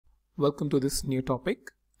welcome to this new topic,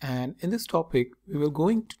 and in this topic we will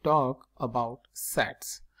going to talk about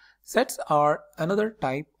sets. Sets are another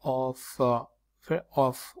type of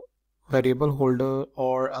variable holder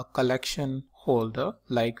or a collection holder.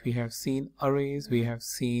 Like we have seen arrays, we have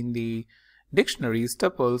seen the dictionaries,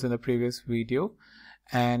 tuples in the previous video,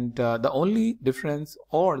 and the only difference,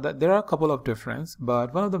 or that there are a couple of differences,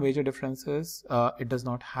 but one of the major differences, it does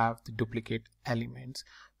not have the duplicate elements.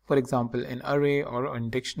 For example, in array or in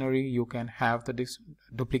dictionary you can have the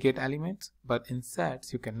duplicate elements, but in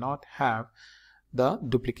sets you cannot have the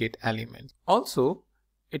duplicate elements. Also,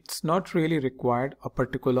 it's not really required a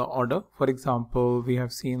particular order. For example, we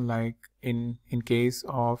have seen like in case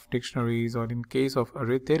of dictionaries or in case of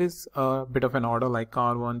array, there is a bit of an order like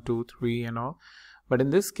R1, 2, 3 and all. But in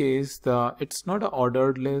this case, it's not an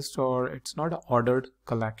ordered list or it's not an ordered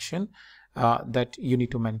collection that you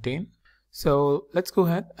need to maintain. So let's go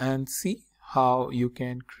ahead and see how you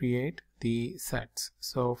can create the sets.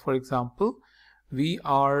 So for example, we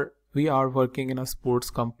are working in a sports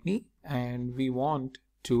company and we want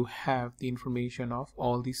to have the information of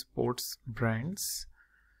all the sports brands.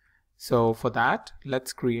 So for that,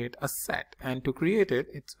 let's create a set, and to create it,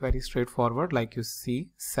 it's very straightforward. Like you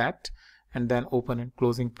see, set and then open and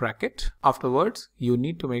closing bracket. Afterwards, you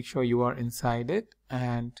need to make sure you are inside it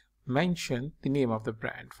and mention the name of the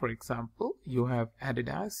brand. For example, you have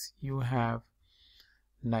Adidas, you have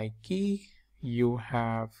Nike, you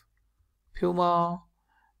have Puma,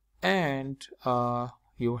 and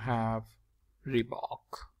you have Reebok.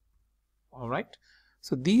 Alright,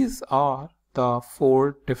 so these are the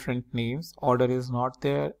 4 different names. Order is not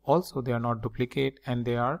there, also they are not duplicate, and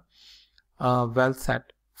they are well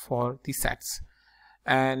set for the sets.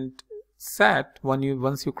 And set,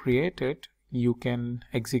 once you create it, you can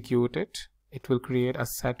execute it. It will create a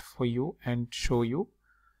set for you and show you,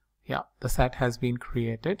 yeah, the set has been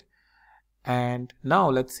created. And now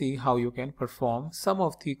let's see how you can perform some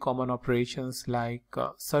of the common operations like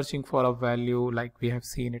searching for a value, like we have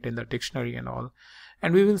seen it in the dictionary and all.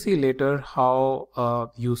 And we will see later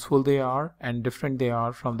how useful they are and different they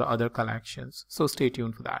are from the other collections. So stay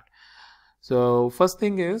tuned for that. So first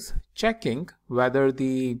thing is checking whether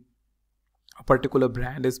a particular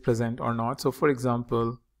brand is present or not. So for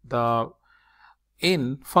example, the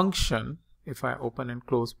in function, if I open and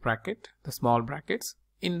close bracket, the small brackets,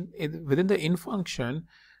 within the in function,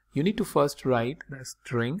 you need to first write the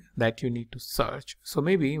string that you need to search. So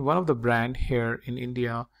maybe one of the brand here in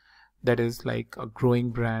India that is like a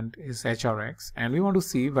growing brand is HRX, and we want to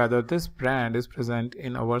see whether this brand is present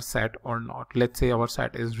in our set or not. Let's say our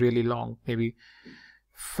set is really long, maybe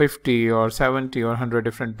 50 or 70 or 100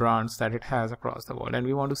 different brands that it has across the world, and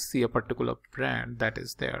we want to see a particular brand that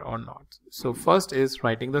is there or not. So first is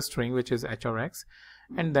writing the string, which is HRX,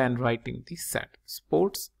 and then writing the set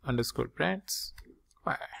sports underscore brands,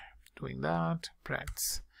 by doing that,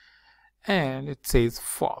 brands, and it says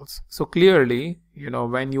false. So clearly, you know,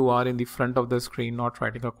 when you are in the front of the screen not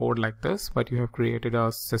writing a code like this, but you have created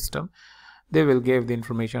a system, they will give the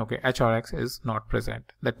information, okay, HRX is not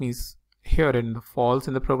present. That means here in the false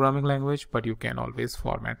in the programming language, but you can always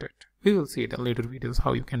format it. We will see it in later videos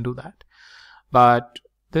how you can do that, but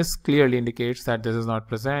this clearly indicates that this is not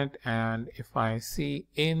present. And if I see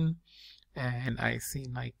in and I see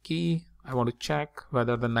Nike, I want to check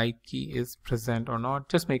whether the Nike is present or not.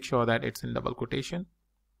 Just make sure that it's in double quotation.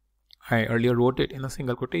 I earlier wrote it in a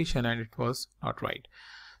single quotation and it was not right.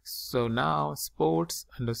 So now sports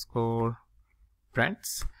underscore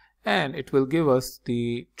brands, and it will give us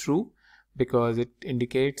the true because it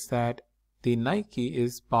indicates that the Nike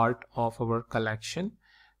is part of our collection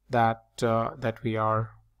that we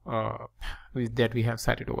have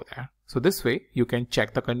set it over there. So this way you can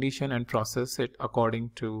check the condition and process it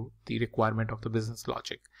according to the requirement of the business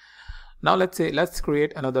logic. Now let's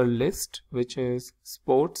create another list, which is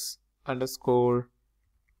sports underscore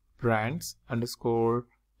brands underscore,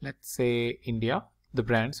 let's say India, the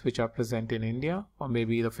brands which are present in India, or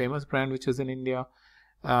maybe the famous brand which is in India.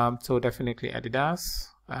 So definitely Adidas,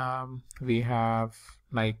 we have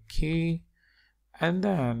Nike, and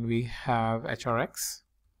then we have HRX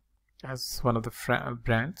as one of the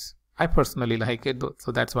brands. I personally like it though,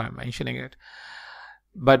 so that's why I'm mentioning it.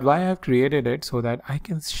 But why I've created it, so that I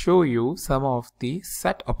can show you some of the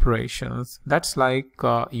set operations. That's like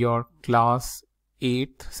your class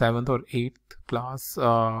 8th, 7th or 8th class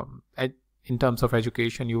in terms of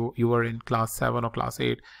education. You were in class 7 or class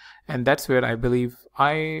 8, and that's where I believe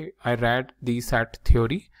I read the set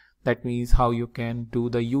theory. That means how you can do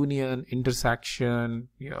the union, intersection,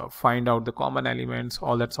 find out the common elements,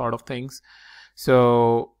 all that sort of things.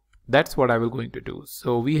 So that's what I will going to do.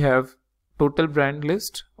 So we have total brand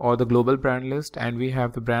list or the global brand list, and we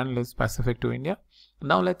have the brand list specific to India.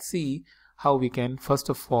 Now let's see how we can first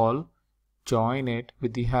of all join it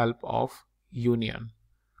with the help of union.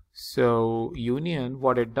 So union,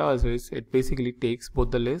 what it does is it basically takes both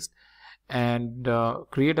the list and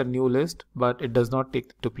create a new list, but it does not take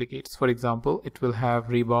the duplicates. For example, it will have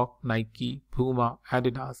Reebok, Nike, Puma,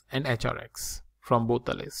 Adidas and HRX from both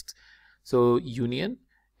the lists. So union,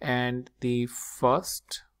 and the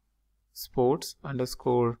first sports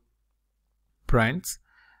underscore brands,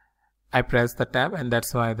 I press the tab, and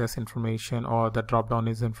that's why this information or the drop down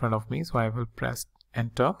is in front of me. So I will press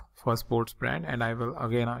enter for sports brand, and I will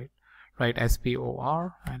again write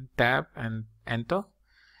SPOR and tab and enter.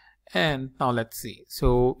 And now let's see.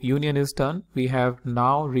 So union is done. We have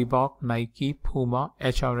now Reebok, Nike, Puma,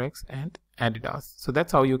 HRX and Adidas. So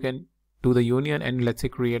that's how you can do the union and let's say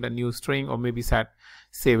create a new string, or maybe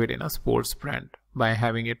save it in a sports brand by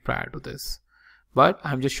having it prior to this. But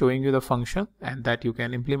I'm just showing you the function and that you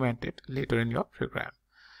can implement it later in your program.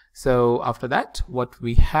 So after that, what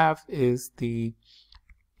we have is the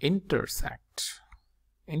intersect.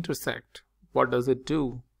 Intersect, what does it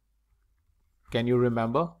do? Can you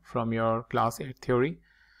remember from your class 8 theory?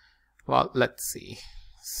 Well, let's see.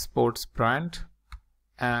 Sports brand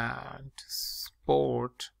and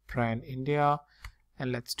sport brand India,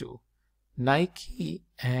 and let's do Nike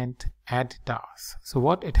and Adidas. So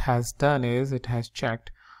what it has done is it has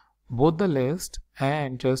checked both the list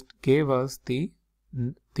and just gave us the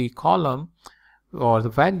column or the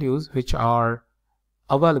values which are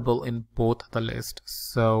available in both the list.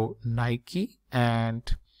 So Nike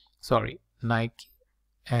and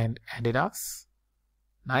Adidas,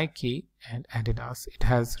 Nike and Adidas. It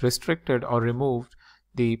has restricted or removed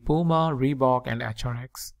the Puma, Reebok and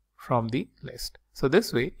HRX from the list. So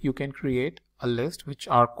this way you can create a list which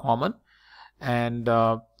are common and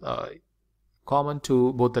common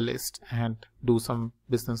to both the list and do some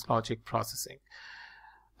business logic processing.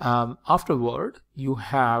 Afterward, you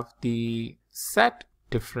have the set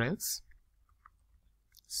difference,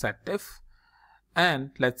 set diff,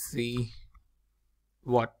 and let's see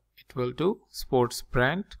what it will do. Sports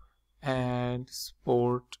brand and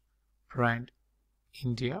sport brand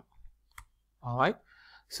India. All right.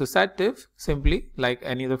 So set diff, simply like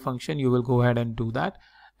any other function, you will go ahead and do that.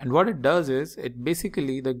 And what it does is it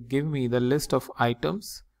basically give me the list of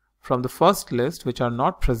items from the first list which are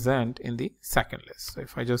not present in the second list. So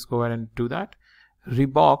if I just go ahead and do that,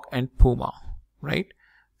 Reebok and Puma, right?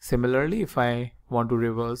 Similarly, if I want to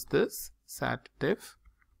reverse this, set diff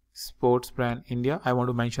sports brand India, I want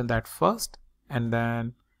to mention that first, and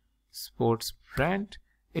then sports brand,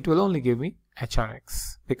 it will only give me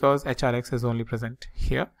HRX because HRX is only present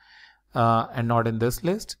here and not in this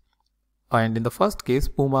list. And in the first case,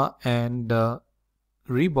 Puma and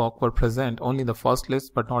Reebok were present only in the first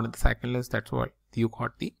list but not in the second list. That's why you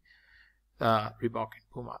got the Reebok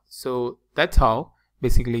and Puma. So that's how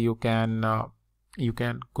basically you can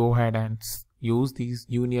go ahead and use these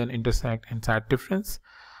union, intersect and set difference.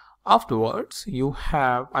 Afterwards, you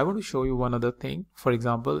have, I want to show you one other thing. For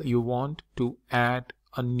example, you want to add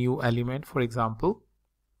a new element. For example,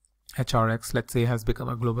 HRX, let's say, has become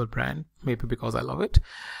a global brand, maybe because I love it.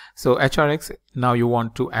 So HRX, now you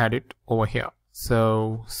want to add it over here.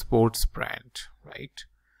 So sports brand, right?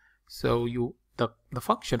 So the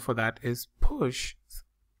function for that is push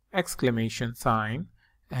exclamation sign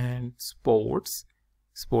and sport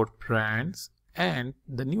brands, and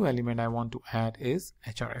the new element I want to add is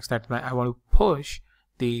HRX. That's why I want to push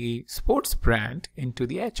the sports brand into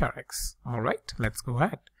the HRX. All right, let's go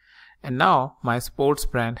ahead. And now my sports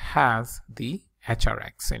brand has the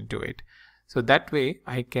HRX into it. So that way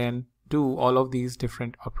I can do all of these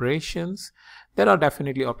different operations. There are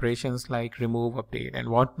definitely operations like remove, update and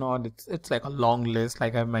whatnot. It's like a long list,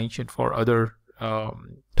 like I mentioned for other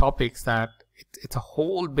topics, that it's a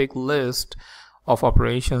whole big list of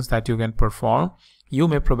operations that you can perform. You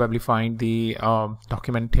may probably find the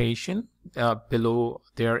documentation below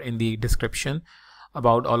there in the description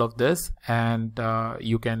about all of this, and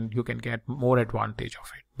you can get more advantage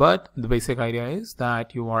of it. But the basic idea is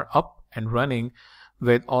that you are up and running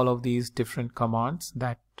with all of these different commands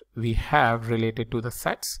that we have related to the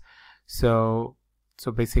sets. So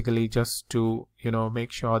basically, just to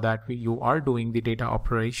make sure that you are doing the data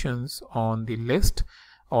operations on the list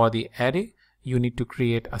or the array, you need to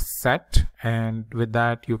create a set, and with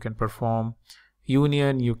that you can perform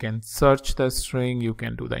union, you can search the string, you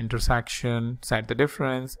can do the intersection, set the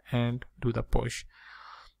difference and do the push.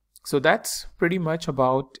 So that's pretty much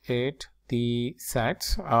about it, the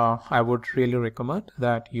sets. I would really recommend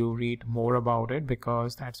that you read more about it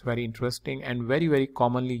because that's very interesting and very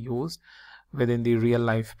commonly used. within the real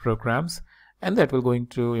life programs, and that will going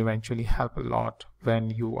to eventually help a lot when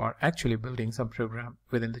you are actually building some program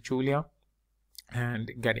within the Julia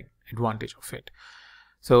and getting advantage of it.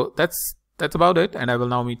 So that's about it, and I will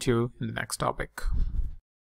now meet you in the next topic.